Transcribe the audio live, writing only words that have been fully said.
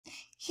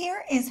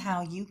Here is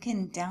how you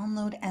can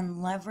download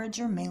and leverage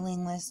your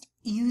mailing list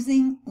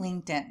using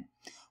LinkedIn.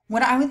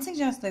 What I would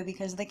suggest though,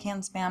 because of the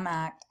CAN-SPAM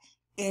Act,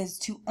 is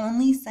to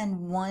only send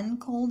one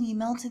cold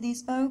email to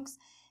these folks.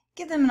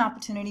 Give them an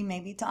opportunity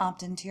maybe to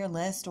opt into your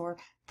list or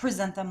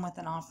present them with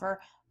an offer,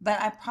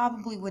 but I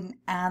probably wouldn't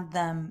add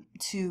them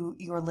to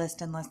your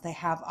list unless they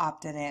have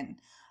opted in.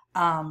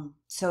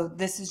 So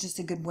this is just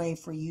a good way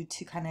for you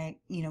to kind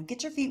of,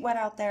 get your feet wet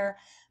out there,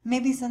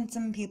 maybe send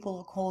some people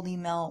a cold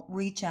email,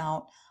 reach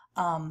out,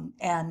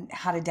 and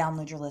how to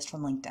download your list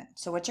from LinkedIn.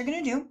 So what you're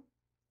going to do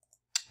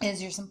is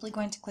you're simply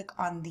going to click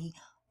on the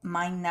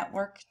My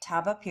Network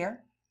tab up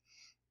here.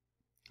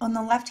 On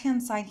the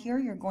left-hand side here,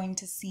 you're going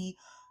to see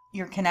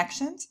your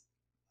connections.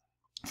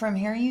 From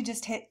here, you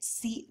just hit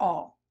See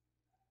All.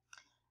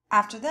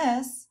 After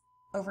this,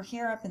 over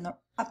here up in the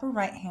upper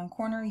right-hand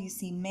corner, you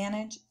see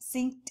Manage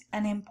Synced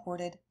and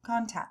Imported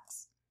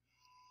Contacts.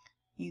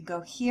 You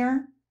go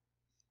here,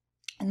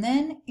 and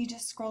then you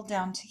just scroll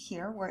down to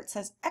here where it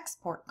says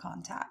Export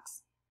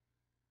Contacts.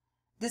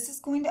 This is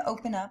going to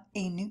open up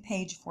a new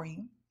page for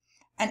you,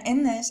 and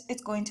in this,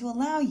 it's going to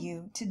allow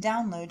you to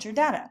download your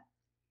data.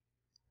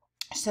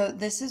 So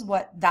this is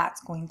what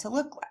that's going to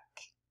look like.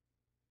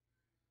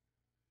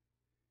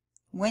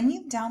 When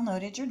you've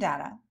downloaded your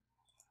data,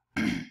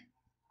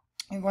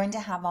 you're going to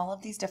have all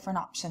of these different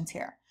options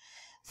here.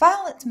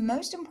 File that's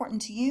most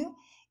important to you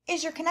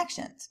is your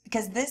connections,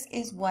 because this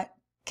is what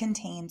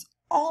contains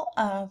all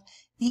of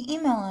the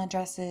email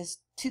addresses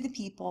to the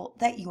people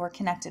that you are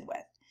connected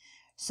with.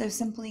 So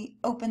simply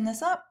open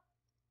this up.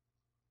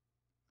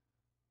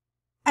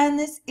 And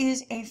this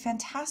is a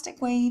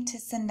fantastic way to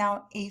send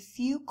out a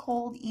few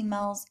cold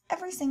emails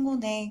every single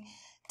day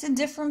to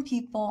different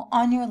people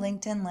on your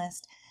LinkedIn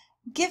list.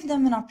 Give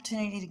them an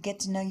opportunity to get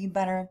to know you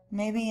better.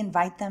 Maybe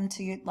invite them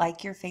to your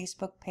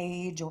Facebook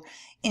page or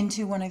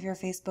into one of your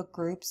Facebook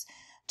groups.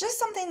 Just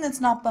something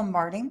that's not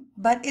bombarding,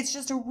 but it's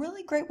just a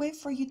really great way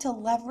for you to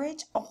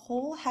leverage a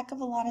whole heck of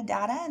a lot of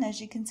data. And as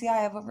you can see,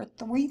 I have over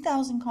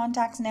 3,000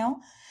 contacts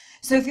now.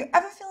 So if you're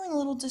ever feeling a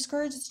little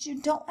discouraged that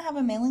you don't have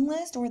a mailing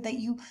list or that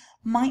you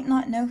might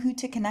not know who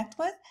to connect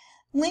with,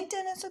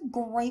 LinkedIn is a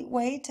great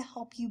way to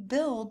help you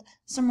build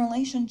some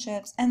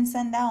relationships and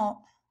send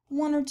out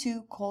 1 or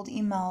 2 cold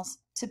emails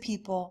to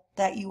people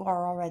that you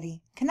are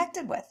already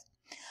connected with.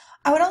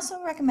 I would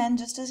also recommend,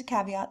 just as a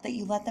caveat, that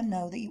you let them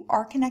know that you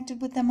are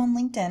connected with them on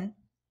LinkedIn,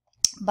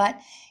 but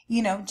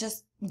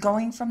just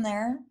going from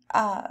there,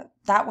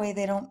 that way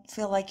they don't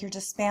feel like you're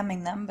just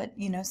spamming them, but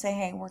say,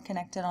 hey, we're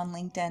connected on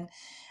LinkedIn.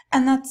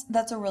 And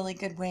that's a really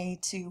good way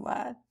to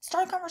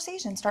start a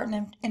conversation, start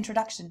an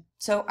introduction.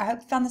 So I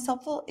hope you found this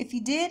helpful. If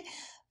you did,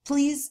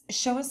 please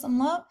show us some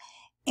love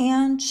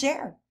and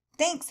share.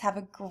 Thanks. Have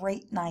a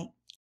great night.